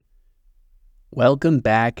Welcome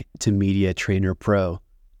back to Media Trainer Pro.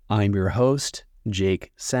 I'm your host,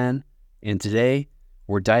 Jake Sen, and today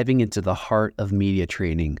we're diving into the heart of media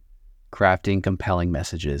training, crafting compelling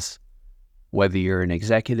messages. Whether you're an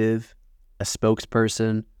executive, a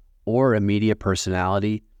spokesperson, or a media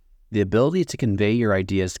personality, the ability to convey your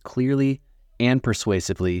ideas clearly and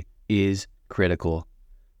persuasively is critical.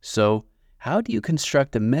 So, how do you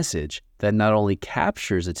construct a message that not only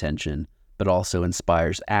captures attention, but also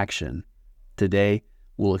inspires action? Today,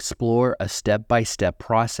 we'll explore a step-by-step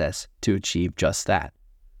process to achieve just that.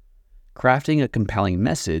 Crafting a compelling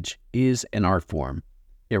message is an art form.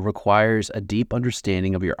 It requires a deep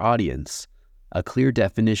understanding of your audience, a clear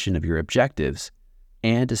definition of your objectives,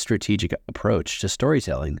 and a strategic approach to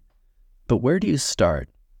storytelling. But where do you start?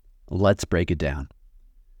 Let's break it down.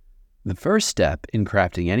 The first step in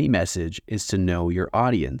crafting any message is to know your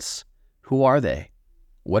audience. Who are they?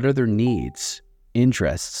 What are their needs,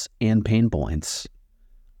 interests, and pain points?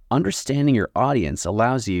 Understanding your audience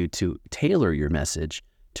allows you to tailor your message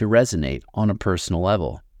to resonate on a personal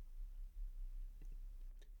level.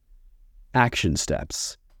 Action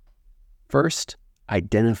steps. First,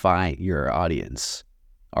 identify your audience.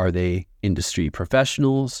 Are they industry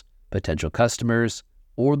professionals, potential customers,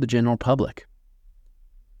 or the general public?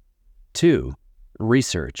 2.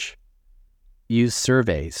 Research. Use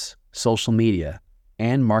surveys, social media,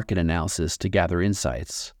 and market analysis to gather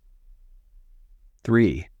insights.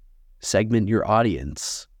 3. Segment your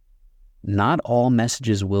audience. Not all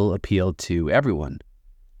messages will appeal to everyone.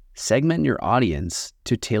 Segment your audience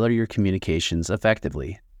to tailor your communications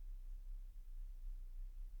effectively.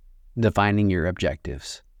 Defining your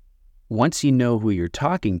objectives. Once you know who you're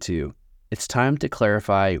talking to, it's time to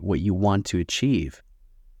clarify what you want to achieve.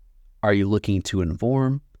 Are you looking to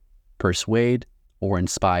inform, persuade, or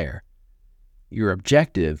inspire? Your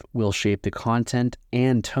objective will shape the content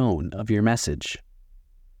and tone of your message.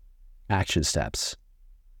 Action steps.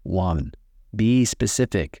 1. Be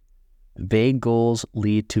specific. Vague goals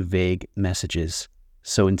lead to vague messages,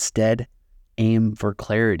 so instead, aim for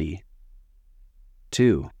clarity.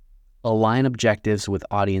 2. Align objectives with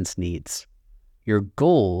audience needs. Your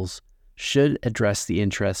goals should address the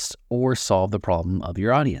interests or solve the problem of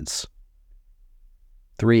your audience.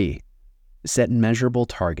 3. Set measurable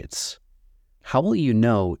targets. How will you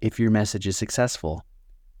know if your message is successful?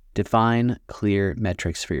 Define clear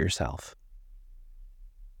metrics for yourself.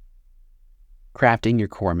 Crafting your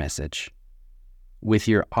core message. With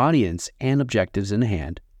your audience and objectives in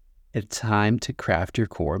hand, it's time to craft your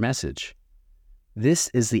core message. This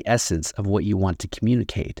is the essence of what you want to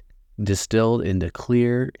communicate, distilled into a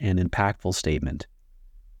clear and impactful statement.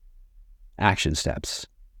 Action steps.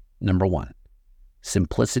 Number 1.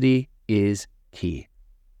 Simplicity is key.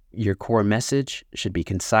 Your core message should be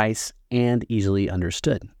concise and easily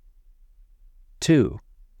understood. 2.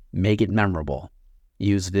 Make it memorable.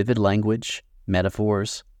 Use vivid language,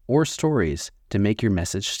 metaphors, or stories to make your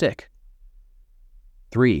message stick.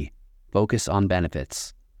 3. Focus on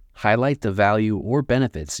benefits. Highlight the value or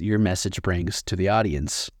benefits your message brings to the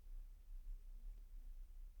audience.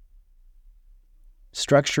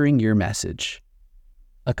 Structuring your message.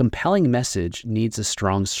 A compelling message needs a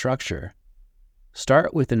strong structure.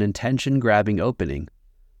 Start with an intention-grabbing opening,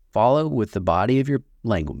 follow with the body of your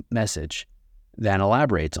message, then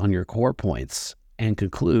elaborate on your core points, and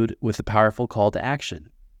conclude with a powerful call to action.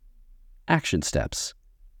 Action steps.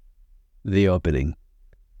 The opening.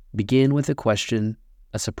 Begin with a question,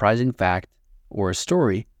 a surprising fact, or a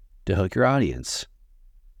story to hook your audience.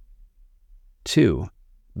 2.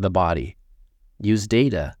 The body. Use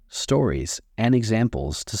data, stories, and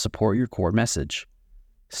examples to support your core message.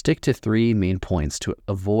 Stick to 3 main points to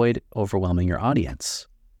avoid overwhelming your audience.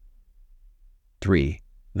 3.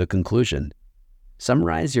 The conclusion.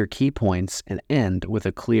 Summarize your key points and end with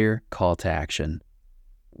a clear call to action.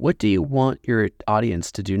 What do you want your audience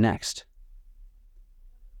to do next?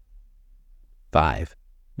 5.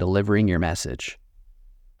 Delivering your message.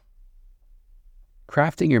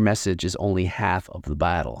 Crafting your message is only half of the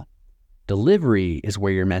battle. Delivery is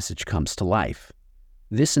where your message comes to life.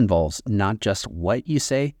 This involves not just what you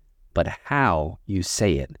say, but how you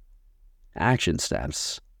say it. Action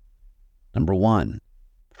steps. Number 1,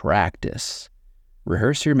 practice.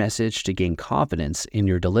 Rehearse your message to gain confidence in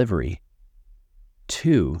your delivery.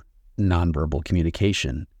 2, nonverbal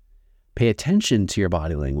communication. Pay attention to your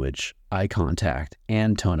body language, eye contact,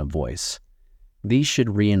 and tone of voice. These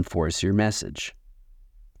should reinforce your message.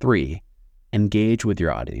 3, engage with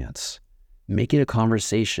your audience. Make it a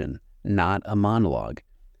conversation, not a monologue.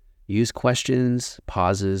 Use questions,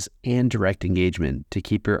 pauses, and direct engagement to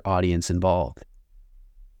keep your audience involved.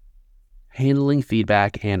 Handling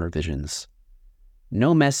feedback and revisions.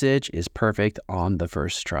 No message is perfect on the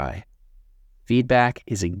first try. Feedback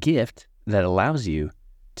is a gift that allows you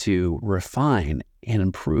to refine and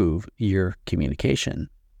improve your communication.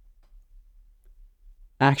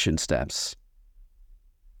 Action steps.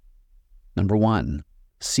 Number 1,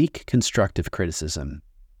 seek constructive criticism.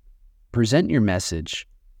 Present your message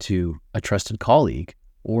to a trusted colleague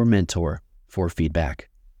or mentor for feedback.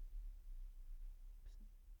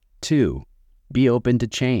 2, be open to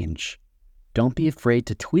change. Don't be afraid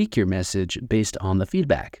to tweak your message based on the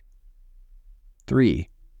feedback. 3,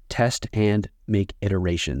 test and make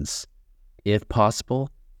iterations. If possible,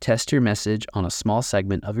 test your message on a small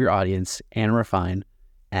segment of your audience and refine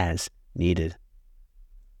as needed.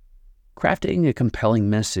 Crafting a compelling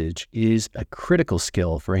message is a critical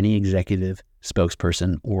skill for any executive,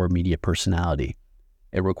 spokesperson, or media personality.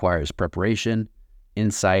 It requires preparation,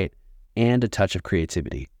 insight, and a touch of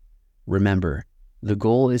creativity. Remember, the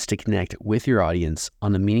goal is to connect with your audience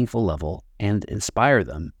on a meaningful level and inspire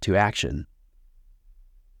them to action.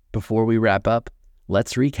 Before we wrap up,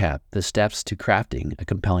 let's recap the steps to crafting a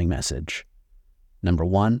compelling message. Number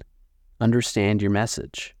 1, understand your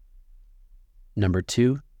message. Number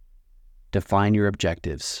 2, define your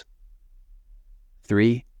objectives.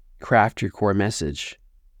 3, craft your core message.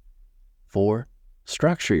 4,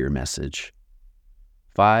 structure your message.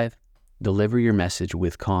 5, deliver your message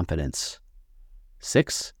with confidence.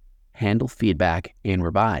 6, handle feedback and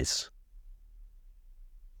revise.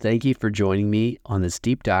 Thank you for joining me on this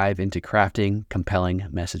deep dive into crafting compelling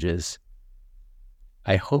messages.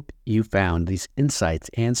 I hope you found these insights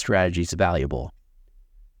and strategies valuable.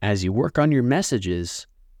 As you work on your messages,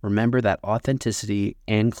 remember that authenticity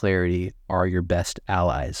and clarity are your best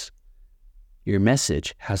allies. Your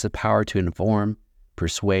message has the power to inform,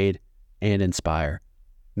 persuade, and inspire.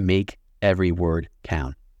 Make every word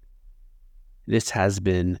count. This has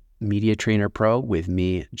been Media Trainer Pro with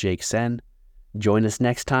me, Jake Sen. Join us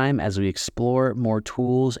next time as we explore more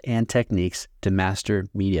tools and techniques to master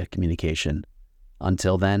media communication.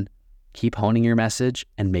 Until then, keep honing your message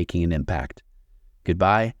and making an impact.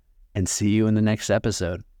 Goodbye, and see you in the next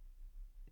episode.